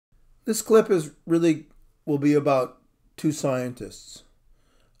This clip is really will be about two scientists.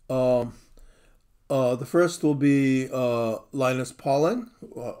 Um, the first will be Linus Pauling,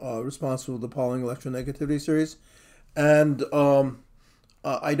 responsible for the Pauling electronegativity series. And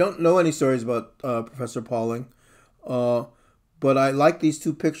I don't know any stories about Professor Pauling, uh, but I like these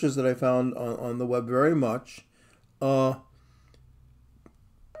two pictures that I found on the web very much. Uh,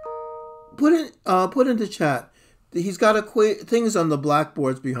 put into chat. He's got things on the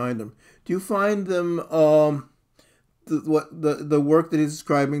blackboards behind him. Do you find them the work that he's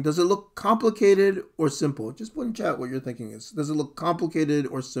describing? Does it look complicated or simple? Just put in chat what your thinking is. Does it look complicated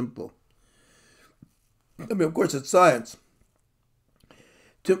or simple? I mean, of course, it's science.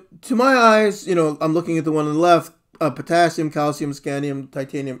 To my eyes, I'm looking at the one on the left: potassium, calcium, scandium,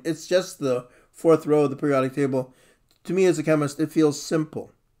 titanium. It's just the fourth row of the periodic table. To me, as a chemist, it feels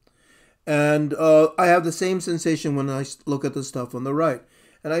simple. And I have the same sensation when I look at the stuff on the right.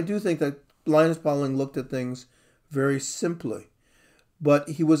 And I do think that Linus Pauling looked at things very simply. But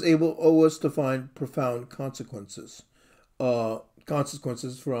he was able always to find profound consequences.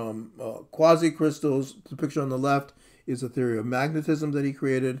 Consequences from quasi-crystals. The picture on the left is a theory of magnetism that he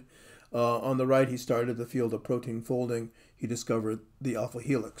created. On the right, he started the field of protein folding. He discovered the alpha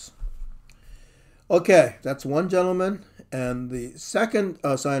helix. Okay, that's one gentleman. And the second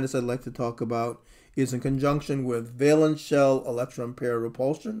scientist I'd like to talk about is in conjunction with valence shell electron pair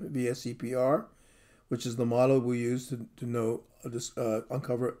repulsion, VSEPR, which is the model we use to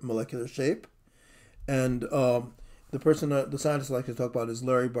uncover molecular shape. And the scientist I'd like to talk about is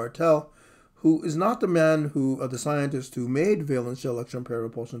Larry Bartell, who is not the scientist who made valence shell electron pair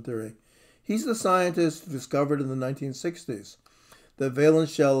repulsion theory. He's the scientist who discovered in the 1960s that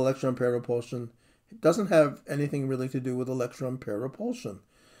valence shell electron pair repulsion doesn't have anything really to do with electron pair repulsion.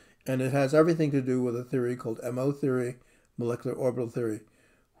 And it has everything to do with a theory called MO theory, molecular orbital theory,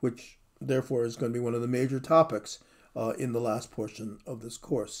 which therefore is going to be one of the major topics in the last portion of this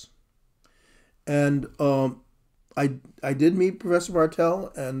course. And I did meet Professor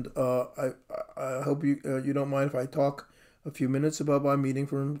Bartell, and I hope you don't mind if I talk a few minutes about my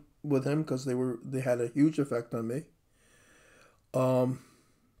meeting with him, because they had a huge effect on me.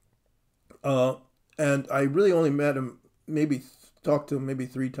 And I really only met him, talked to him maybe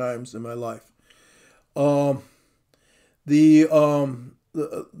 3 times in my life. I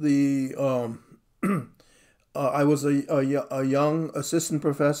was a young assistant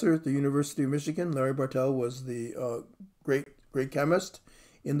professor at the University of Michigan. Larry Bartell was the great chemist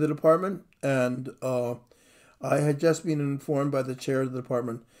in the department, and I had just been informed by the chair of the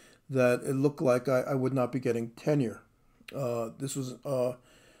department that it looked like I would not be getting tenure. This was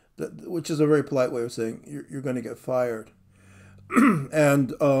which is a very polite way of saying you're going to get fired.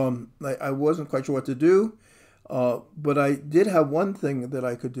 And I wasn't quite sure what to do, but I did have one thing that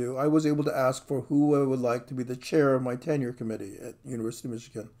I could do. I was able to ask for who I would like to be the chair of my tenure committee at University of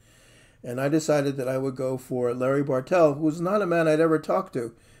Michigan. And I decided that I would go for Larry Bartell, who was not a man I'd ever talked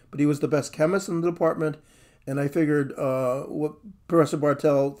to, but he was the best chemist in the department. And I figured what Professor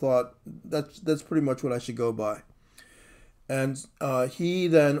Bartell thought, that's pretty much what I should go by. And he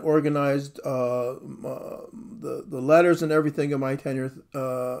then organized the letters and everything of my tenure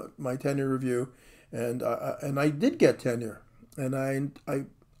review, and I did get tenure, and I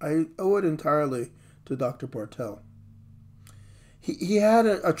owe it entirely to Dr. Bartell. He had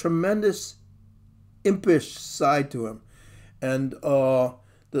a tremendous impish side to him, and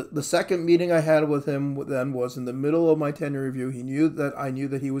the second meeting I had with him then was in the middle of my tenure review. He knew that I knew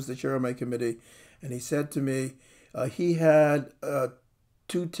that he was the chair of my committee, and he said to me. He had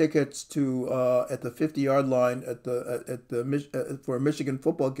 2 tickets to at the 50-yard line for a Michigan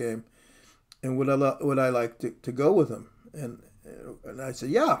football game, and would I like to go with him? And I said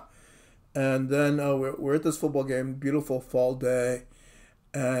yeah. And then we're at this football game, beautiful fall day,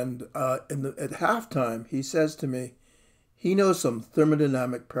 and at halftime he says to me, he knows some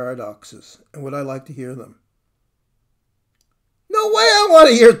thermodynamic paradoxes, and would I like to hear them? No way I want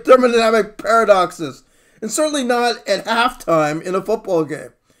to hear thermodynamic paradoxes. And certainly not at halftime in a football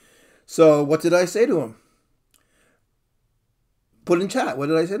game. So what did I say to him? Put in chat. What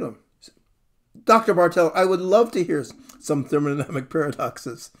did I say to him? Dr. Bartell, I would love to hear some thermodynamic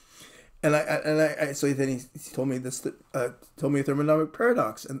paradoxes. So then he told me told me a thermodynamic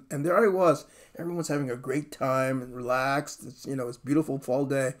paradox. And there I was. Everyone's having a great time and relaxed. It's a beautiful fall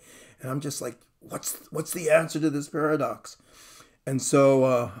day. And I'm just like, what's the answer to this paradox? And so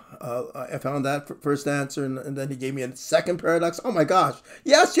I found that first answer, and then he gave me a second paradox. Oh my gosh,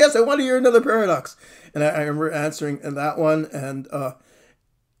 yes, I want to hear another paradox. And I remember answering that one, and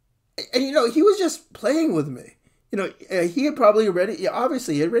he was just playing with me. he had probably already, yeah,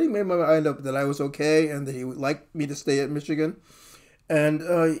 obviously, he had already made my mind up that I was okay and that he would like me to stay at Michigan. And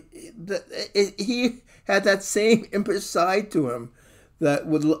he had that same impish side to him that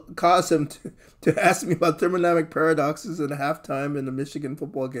would cause him to ask me about thermodynamic paradoxes at halftime in the Michigan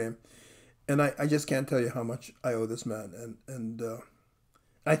football game. And I just can't tell you how much I owe this man. And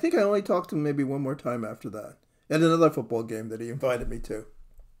I think I only talked to him maybe one more time after that at another football game that he invited me to,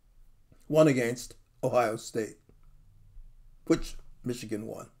 one against Ohio State, which Michigan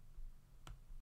won.